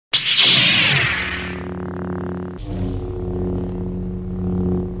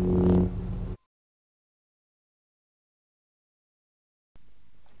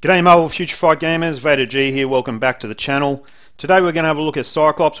G'day Marvel Future Fight Gamers, VaderG here, welcome back to the channel. Today we're going to have a look at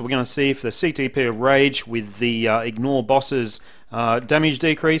Cyclops. We're going to see if the CTP of Rage with the ignore bosses damage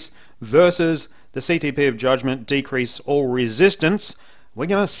decrease versus the CTP of Judgement decrease all resistance. We're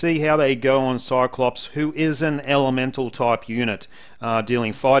going to see how they go on Cyclops, who is an elemental type unit,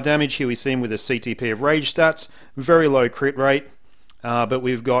 dealing fire damage. Here we see him with the CTP of Rage stats, very low crit rate, but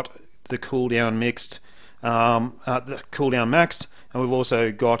we've got the cooldown maxed, and we've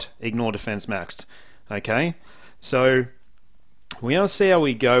also got ignore defense maxed. Okay, so we're going to see how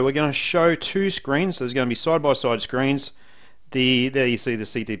we go. We're going to show two screens. There's going to be side-by-side screens. There you see the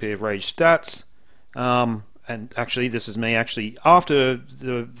CTP of Rage stats, and actually this is me actually after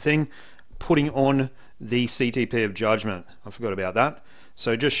the thing putting on the CTP of Judgement. I forgot about that.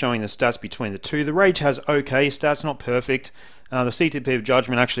 So just showing the stats between the two. The Rage has okay stats, not perfect. The CTP of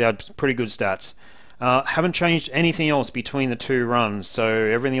Judgement actually had pretty good stats. Haven't changed anything else between the two runs, so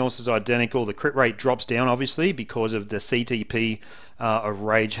everything else is identical. The crit rate drops down obviously because of the CTP of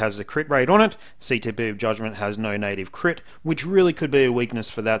Rage has a crit rate on it. CTP of Judgement has no native crit, which really could be a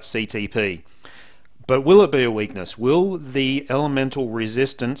weakness for that CTP. But will it be a weakness? Will the elemental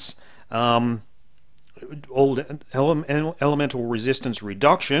resistance elemental resistance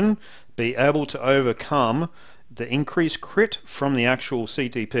reduction be able to overcome the increased crit from the actual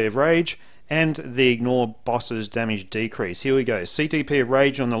CTP of Rage and the ignore bosses damage decrease? Here we go. CTP of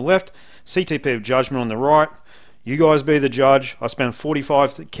Rage on the left, CTP of Judgement on the right. You guys be the judge. I spent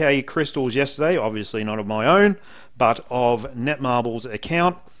 45k crystals yesterday, obviously not of my own, but of Netmarble's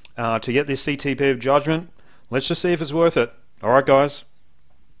account to get this CTP of Judgement. Let's just see if it's worth it. Alright guys,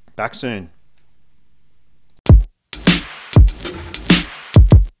 back soon.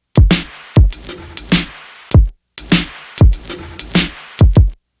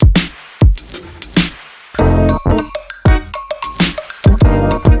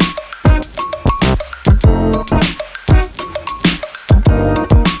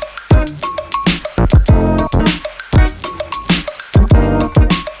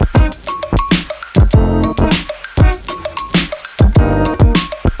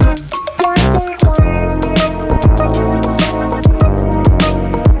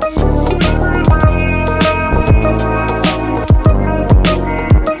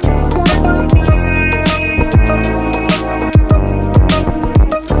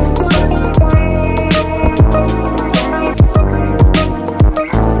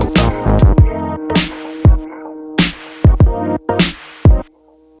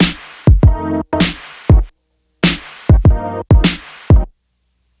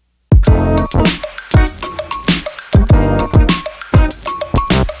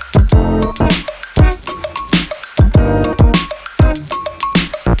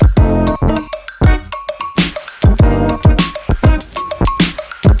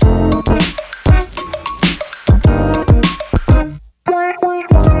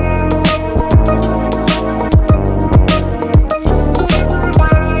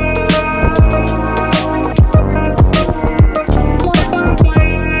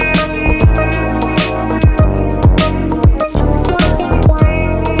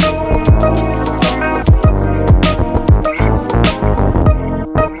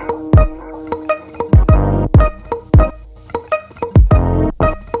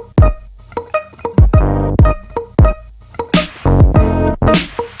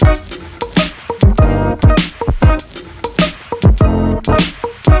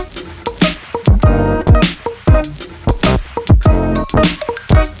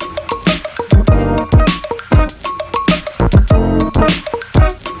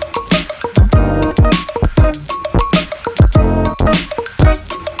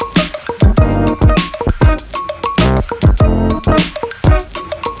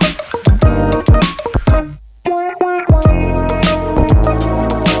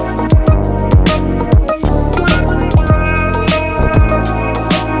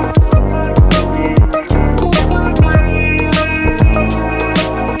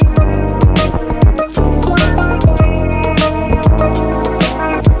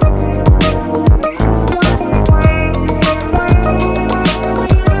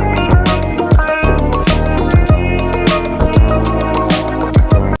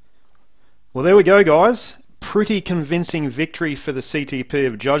 Well, there we go guys, pretty convincing victory for the CTP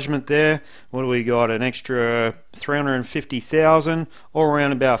of Judgement there. What do we got? An extra 350,000 or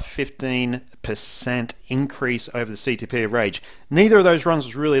around about 15% increase over the CTP of Rage. Neither of those runs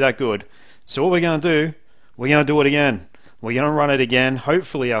was really that good. So what we're going to do, we're going to do it again. We're going to run it again.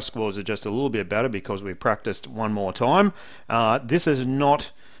 Hopefully our scores are just a little bit better because we've practiced one more time. This is not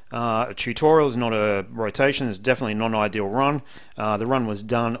A tutorial is not a rotation. It's definitely not an ideal run. The run was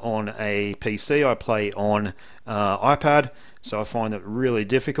done on a PC. I play on iPad, so I find it really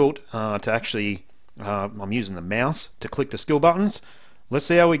difficult to actually, I'm using the mouse to click the skill buttons. Let's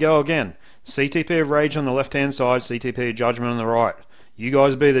see how we go again. CTP of Rage on the left hand side, CTP of Judgement on the right. You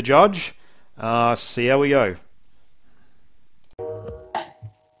guys be the judge. See how we go.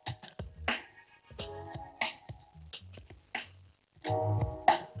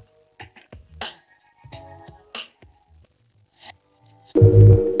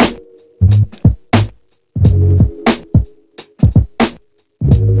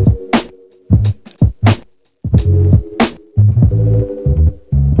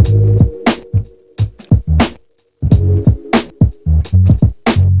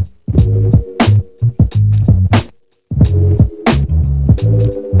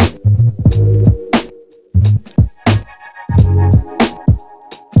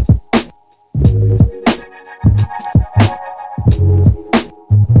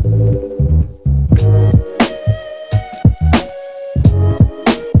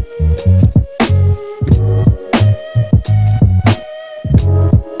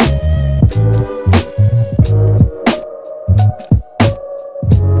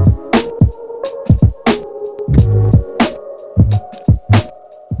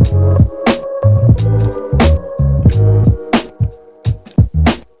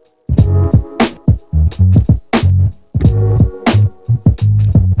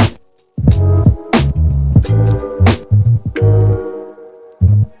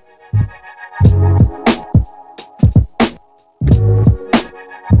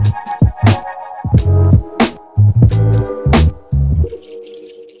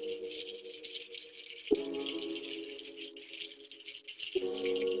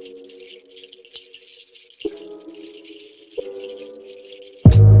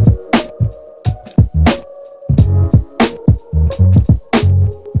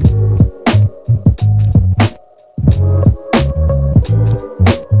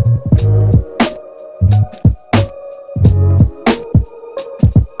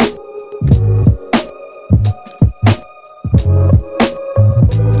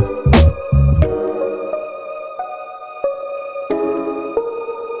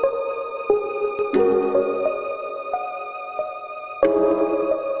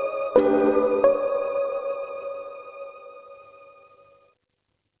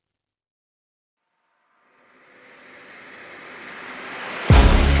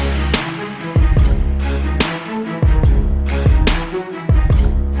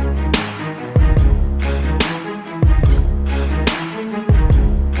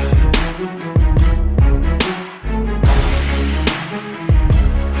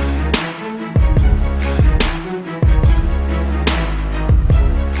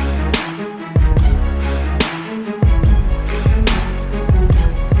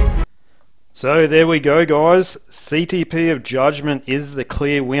 So there we go, guys. CTP of Judgement is the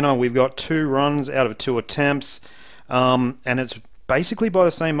clear winner. We've got 2 runs out of 2 attempts, and it's basically by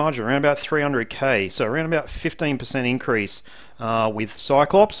the same margin, around about 300k, so around about 15% increase with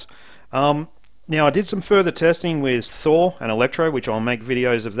Cyclops. Now I did some further testing with Thor and Electro, which I'll make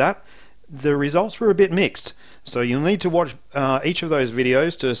videos of that. The results were a bit mixed, so you'll need to watch each of those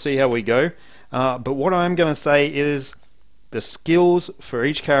videos to see how we go. But what I'm going to say is the skills for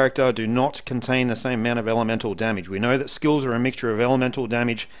each character do not contain the same amount of elemental damage. We know that skills are a mixture of elemental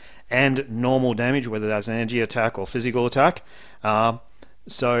damage and normal damage, whether that's energy attack or physical attack.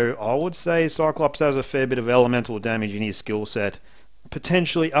 So I would say Cyclops has a fair bit of elemental damage in his skill set.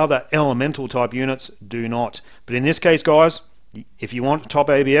 Potentially other elemental type units do not. But in this case, guys, if you want top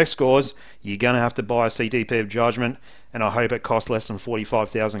ABX scores, you're going to have to buy a CTP of Judgement, and I hope it costs less than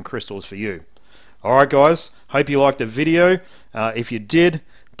 45,000 crystals for you. Alright guys, hope you liked the video. If you did,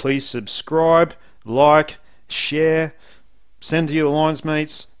 please subscribe, like, share, send to your alliance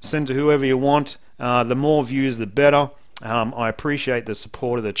mates, send to whoever you want. The more views the better. I appreciate the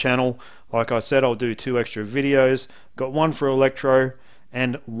support of the channel. Like I said, I'll do 2 extra videos. Got one for Electro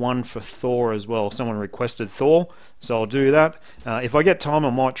and one for Thor as well. Someone requested Thor, so I'll do that. If I get time, I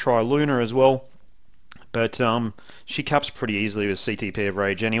might try Luna as well. But she caps pretty easily with CTP of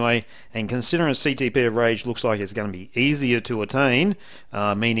Rage anyway, and considering CTP of Rage looks like it's going to be easier to attain,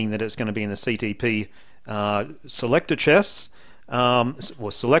 meaning that it's going to be in the CTP selector chests,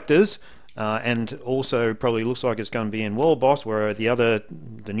 or selectors, and also probably looks like it's going to be in World Boss, where the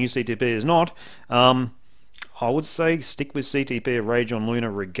new CTP is not. I would say stick with CTP of Rage on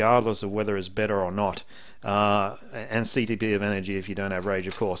Luna regardless of whether it's better or not, and CTP of Energy if you don't have Rage,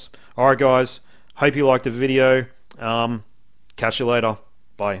 of course. Alright guys, hope you liked the video. Catch you later.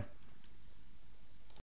 Bye.